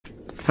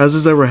Has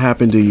this ever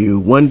happened to you?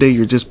 One day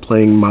you're just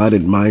playing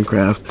modded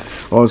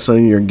Minecraft, all of a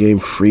sudden your game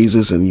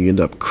freezes and you end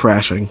up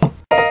crashing.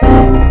 I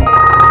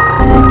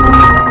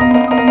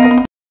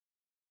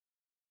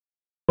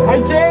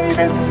can't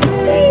even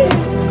see!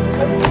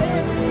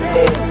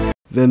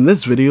 Then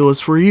this video is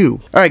for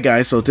you. Alright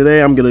guys, so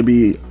today I'm going to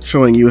be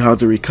showing you how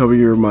to recover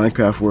your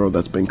Minecraft world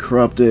that's been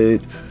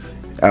corrupted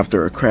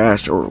after a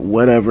crash or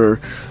whatever.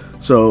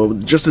 So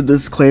just a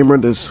disclaimer,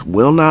 this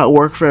will not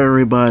work for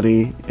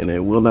everybody, and it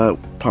will not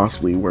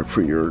possibly work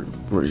for your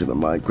version of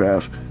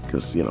Minecraft,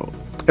 because you know,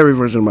 every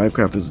version of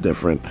Minecraft is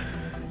different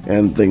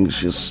and things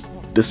just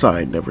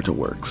decide never to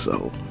work.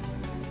 So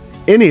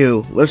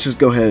anywho, let's just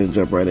go ahead and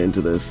jump right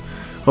into this.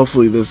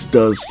 Hopefully this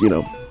does, you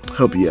know,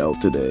 help you out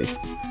today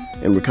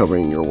in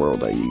recovering your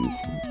world that you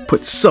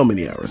put so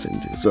many hours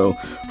into. So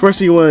first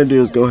thing you want to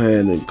do is go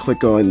ahead and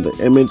click on the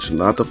image,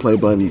 not the play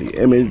button,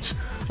 the image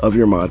of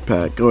your mod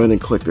pack. Go ahead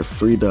and click the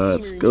three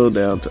dots, go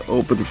down to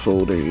open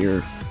folder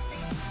here.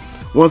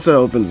 Once that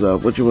opens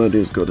up, what you want to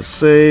do is go to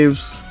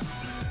saves,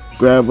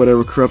 grab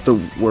whatever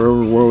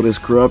world is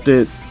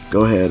corrupted,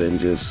 go ahead and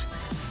just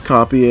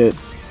copy it.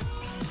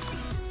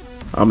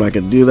 I'm not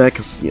going to do that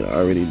because, you know, I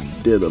already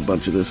did a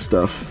bunch of this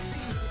stuff.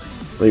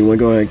 But you want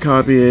to go ahead and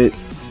copy it,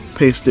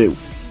 paste it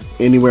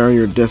anywhere on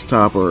your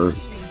desktop or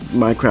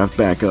Minecraft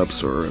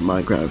backups or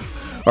Minecraft,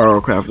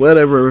 ROCraft,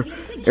 whatever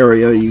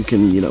area you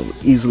can, you know,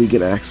 easily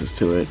get access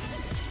to it.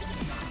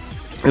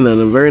 And then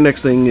the very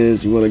next thing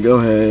is you want to go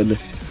ahead,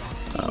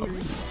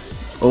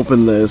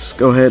 open this,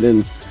 go ahead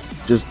and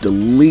just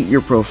delete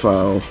your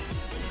profile,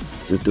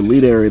 just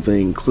delete everything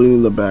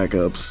including the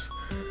backups,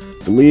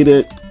 delete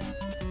it.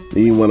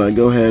 Then you want to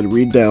go ahead,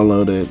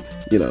 re-download it,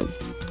 you know,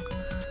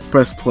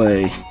 press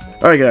play.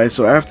 Alright guys,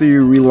 so after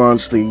you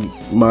relaunch the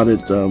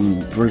modded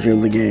version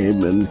of the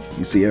game and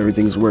you see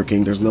everything's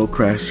working, there's no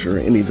crash or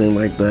anything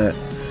like that,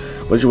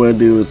 what you want to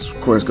do is,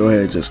 of course, go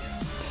ahead and just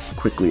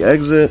quickly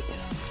exit.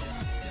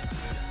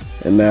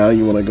 And now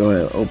you want to go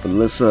ahead and open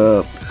this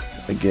up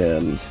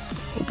again,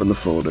 open the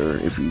folder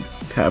if you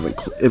haven't,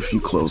 if you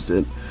closed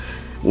it.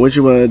 And what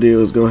you want to do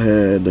is go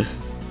ahead,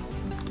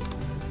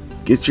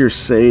 get your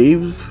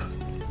save,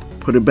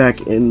 put it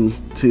back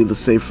into the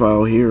save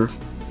file here,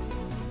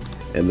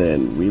 and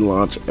then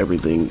relaunch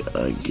everything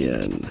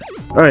again.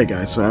 Alright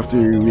guys, so after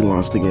you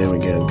relaunch the game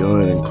again, go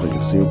ahead and click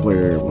single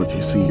player. Once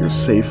you see your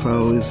save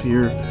file is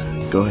here,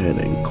 go ahead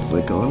and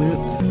click on it.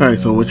 Alright,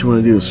 so what you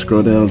want to do is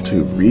scroll down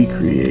to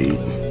recreate.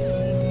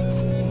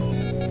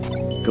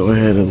 Go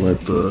ahead and let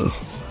the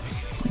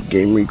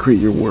game recreate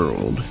your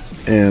world.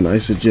 And I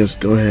suggest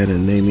go ahead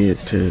and name it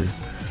to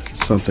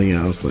something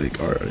else like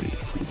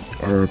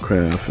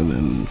ROCraft and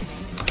then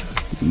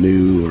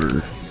new,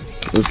 or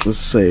let's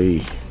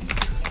say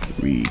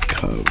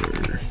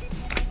recover.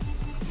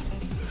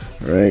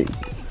 Alright,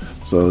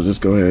 so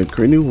just go ahead,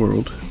 create a new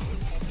world.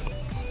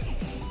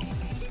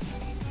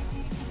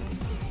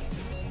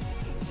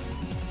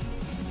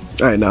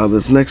 Alright, now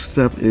this next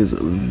step is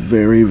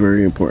very,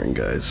 very important,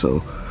 guys.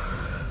 So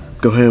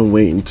go ahead and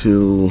wait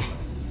until,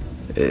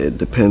 it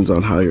depends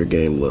on how your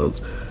game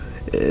loads.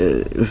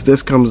 If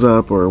this comes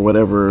up or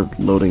whatever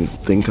loading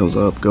thing comes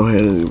up, go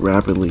ahead and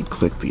rapidly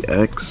click the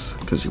X,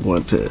 because you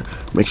want to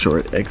make sure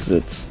it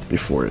exits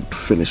before it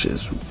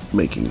finishes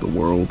making the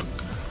world.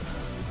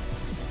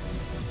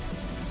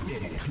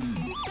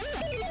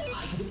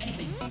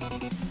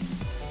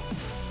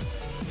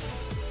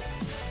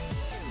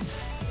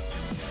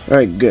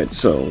 Alright, good.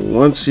 So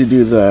once you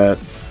do that,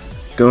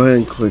 go ahead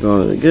and click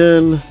on it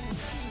again,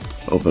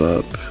 open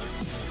up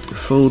your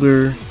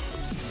folder.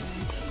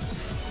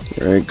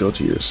 Alright, go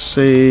to your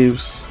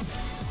saves,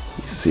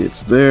 you see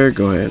it's there,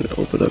 go ahead and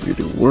open up your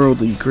new world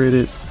that you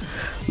created.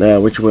 Now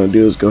what you want to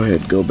do is go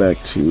ahead and go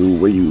back to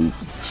where you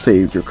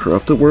saved your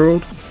corrupted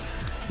world.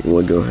 You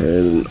want to go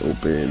ahead and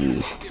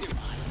open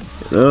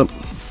it up.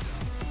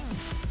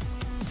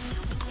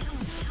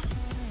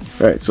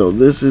 Alright, so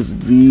this is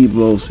the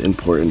most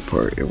important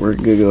part, and we're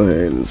going to go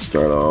ahead and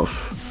start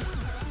off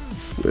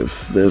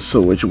with this. So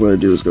what you want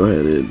to do is go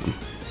ahead and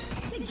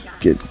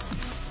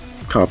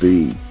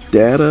copy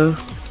data,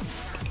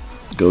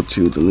 go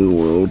to the new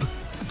world,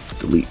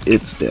 delete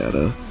its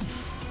data,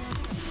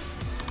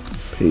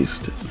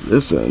 paste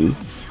this in.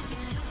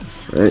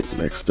 Right,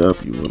 next up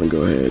you want to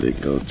go ahead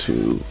and go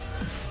to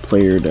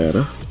player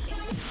data,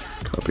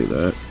 copy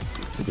that,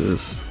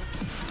 this,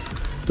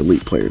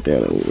 delete player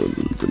data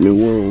with the new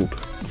world,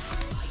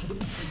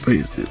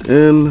 paste it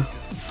in.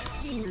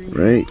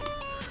 Right,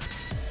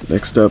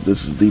 next up,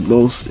 this is the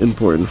most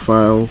important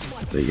file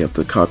that you have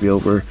to copy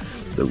over,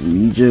 the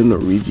region or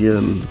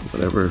region,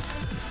 whatever.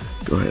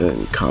 Go ahead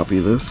and copy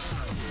this,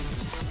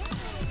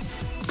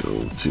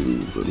 go to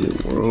the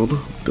new world,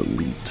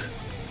 delete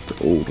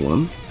the old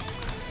one,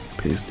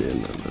 paste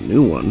in the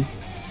new one.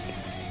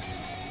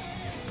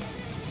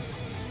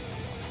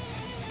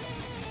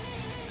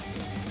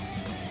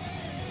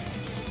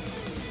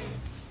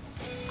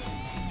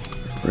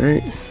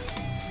 Right,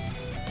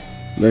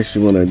 next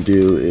you want to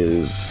do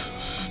is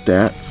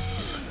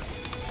stats.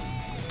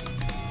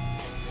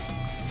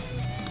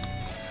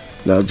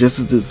 Now, just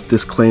as this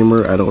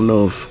disclaimer, I don't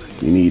know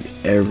if you need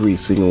every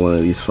single one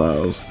of these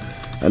files.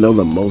 I know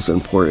the most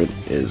important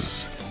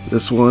is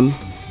this one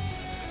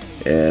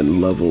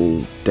and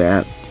level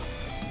dat,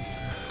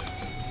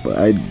 but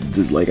I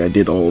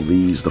did all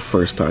these the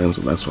first time, so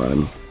that's why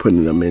I'm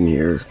putting them in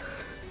here,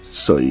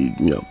 so you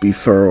know, be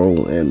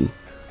thorough and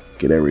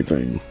get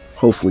everything,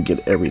 hopefully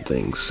get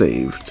everything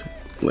saved,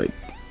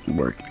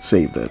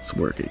 saved that's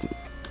working.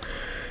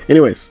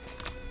 Anyways,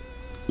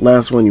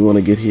 last one you want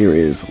to get here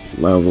is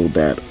level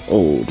dat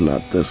old,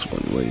 not this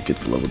one. Where you get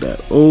the level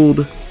dat old,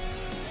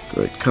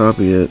 go ahead,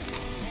 copy it,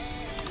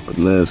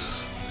 open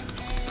this,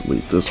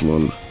 delete this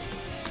one,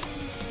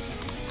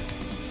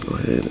 go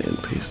ahead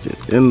and paste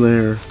it in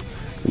there.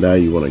 Now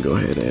you want to go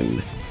ahead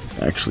and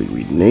actually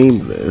rename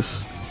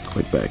this.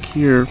 Click back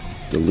here,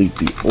 delete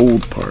the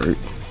old part,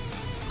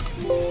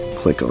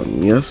 click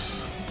on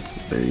yes,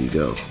 there you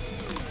go.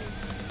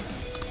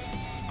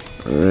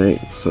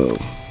 Alright, so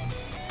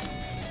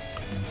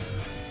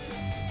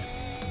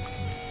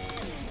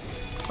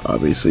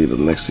obviously the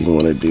next thing you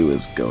want to do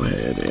is go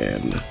ahead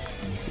and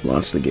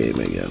launch the game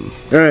again.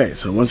 Alright,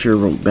 so once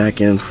you're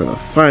back in for the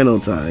final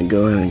time,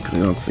 go ahead and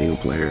click on single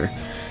player,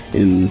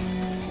 and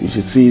you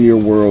should see your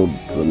world,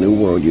 the new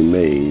world you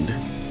made,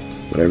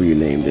 whatever you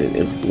named it,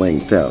 is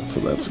blanked out,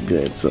 so that's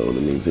good. So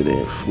that means it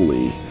didn't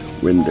fully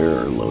render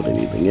or load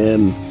anything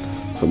in.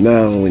 So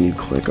now when you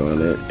click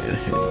on it and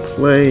hit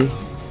play,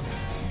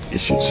 it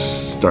should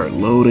start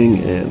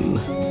loading, and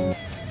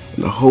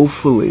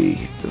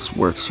hopefully this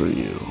works for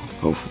you.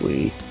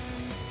 Hopefully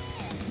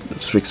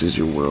this fixes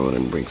your world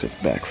and brings it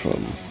back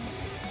from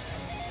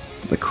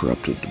the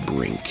corrupted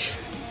brink.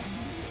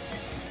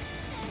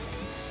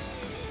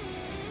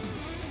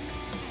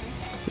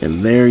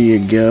 And there you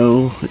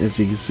go. As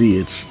you can see,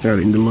 it's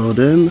starting to load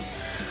in.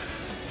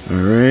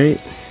 Alright.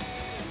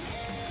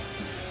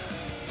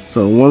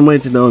 So one way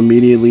to know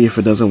immediately if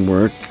it doesn't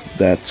work,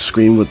 that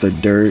screen with the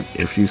dirt,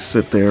 if you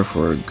sit there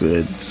for a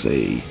good,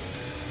 say,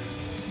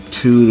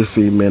 2 to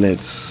 3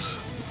 minutes,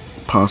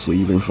 possibly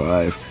even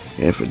 5,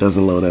 and if it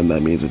doesn't load in,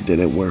 that means it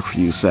didn't work for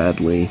you,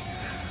 sadly.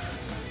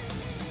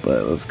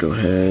 But let's go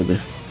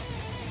ahead,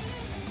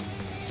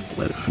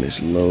 let it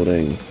finish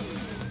loading.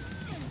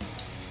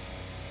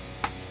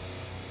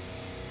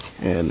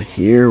 And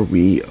here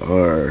we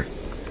are.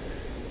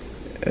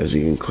 As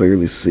you can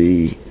clearly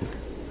see,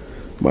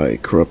 my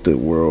corrupted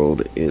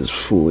world is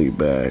fully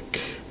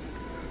back.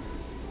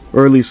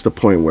 Or at least the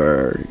point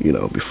where, you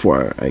know,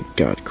 before I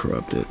got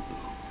corrupted.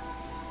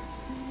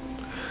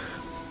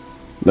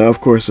 Now, of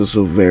course, this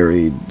will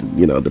vary,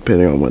 you know,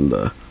 depending on when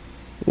the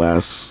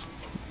last,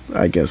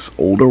 I guess,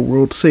 older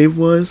world save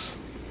was.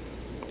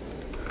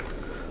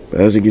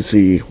 But as you can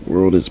see,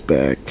 world is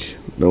back,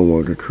 no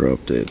longer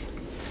corrupted.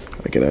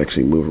 I can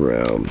actually move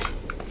around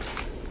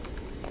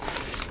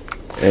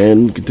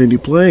and continue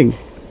playing.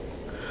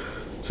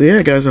 So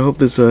yeah, guys, I hope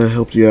this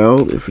helped you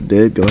out. If it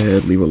did, go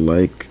ahead, leave a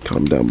like,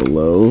 comment down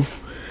below.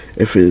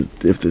 If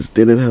this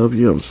didn't help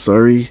you, I'm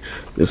sorry.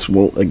 This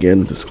won't,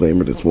 again,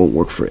 disclaimer, this won't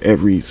work for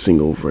every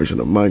single version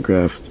of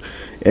Minecraft,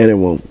 and it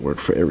won't work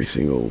for every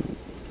single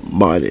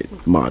mod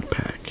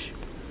pack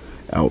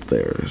out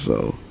there.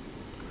 So,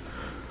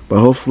 but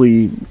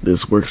hopefully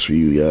this works for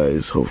you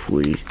guys.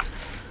 Hopefully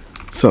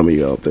some of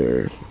you out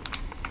there,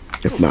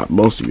 if not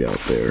most of you out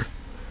there,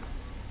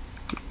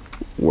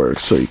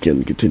 works, so you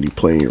can continue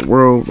playing your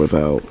world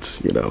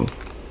without, you know,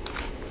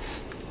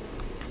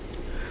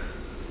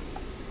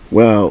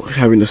 well,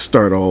 having to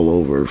start all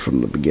over from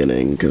the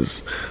beginning.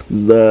 Because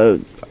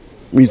the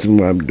reason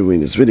why I'm doing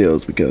this video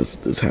is because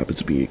this happened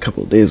to me a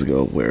couple of days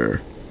ago,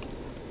 where,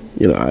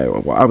 you know,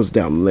 I was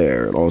down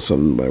there and all of a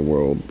sudden my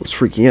world was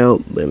freaking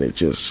out, then it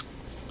just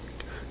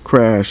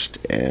crashed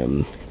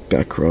and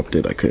got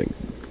corrupted. I couldn't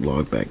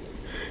log back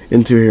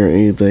into here or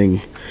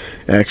anything.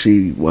 I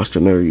actually watched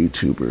another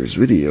YouTuber's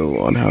video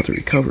on how to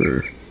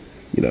recover,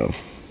 you know,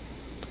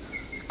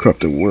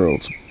 corrupted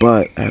worlds,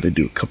 but I had to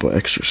do a couple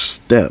extra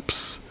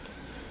steps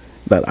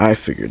that I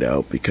figured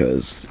out,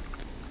 because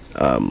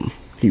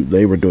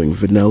they were doing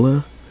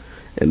vanilla,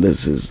 and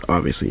this is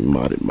obviously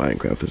modded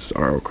Minecraft. This is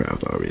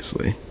ROcraft,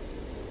 obviously.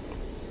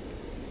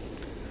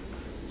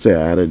 So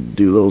yeah, I had to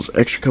do those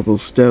extra couple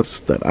of steps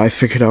that I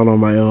figured out on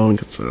my own,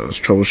 because I was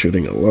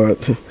troubleshooting a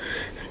lot.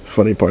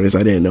 Funny part is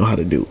I didn't know how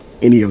to do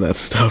any of that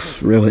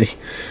stuff, really.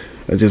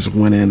 I just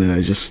went in and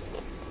I just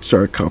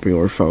started copying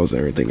over files and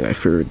everything, and I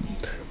figured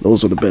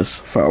those were the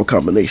best file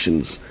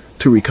combinations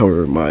to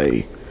recover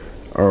my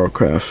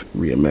ROcraft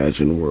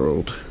reimagined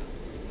world.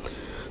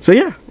 So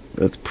yeah,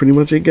 that's pretty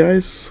much it,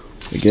 guys.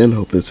 Again,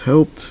 hope this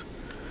helped.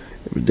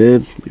 If it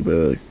did, leave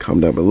a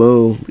comment down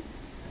below,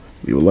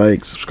 leave a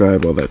like,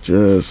 subscribe, all that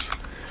jazz.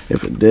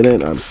 If it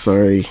didn't, I'm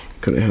sorry,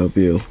 couldn't help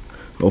you.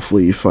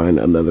 Hopefully you find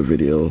another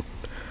video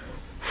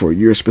for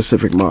your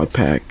specific mod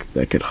pack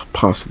that could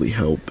possibly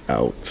help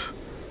out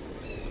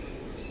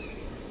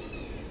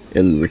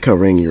in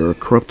recovering your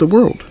corrupted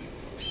world.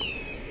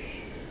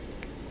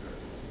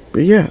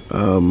 But yeah,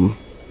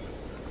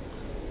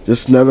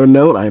 just another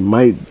note, I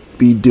might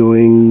be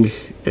doing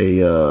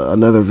a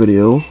another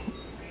video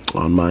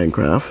on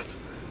Minecraft.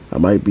 I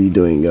might be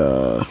doing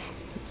well,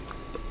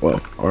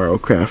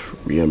 RLCraft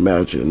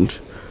Reimagined,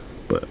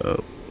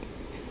 but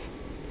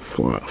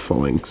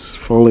falling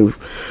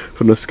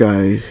from the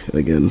sky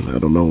again. I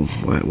don't know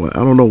why. I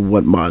don't know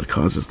what mod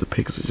causes the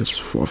pigs to just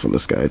fall from the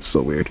sky. It's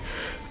so weird.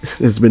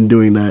 It's been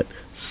doing that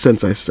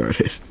since I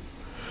started.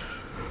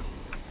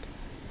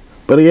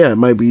 But yeah, I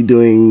might be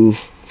doing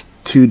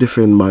 2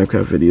 different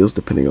Minecraft videos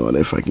depending on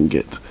if I can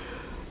get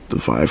the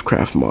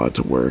 5craft mod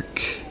to work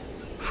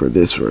for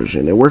this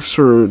version. It works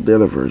for the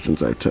other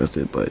versions I've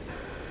tested, but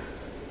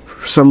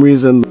for some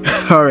reason...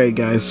 Alright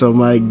guys, so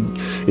my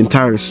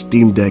entire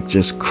Steam Deck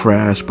just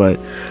crashed, but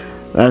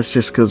that's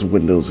just because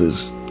Windows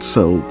is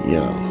so, you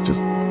know,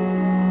 just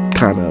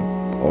kind of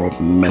all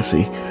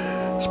messy,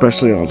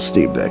 especially on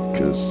Steam Deck,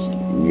 because,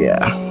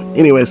 yeah.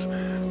 Anyways,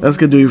 that's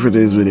gonna do it for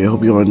today's video.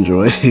 Hope you all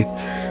enjoyed.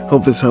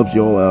 Hope this helped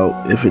you all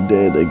out. If it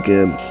did,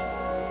 again,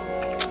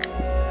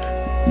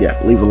 yeah,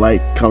 leave a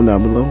like, comment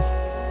down below,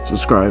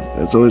 subscribe.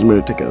 It's always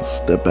better to take a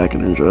step back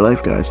and enjoy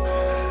life, guys.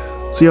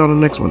 See you on the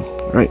next one.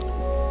 Alright,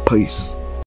 peace.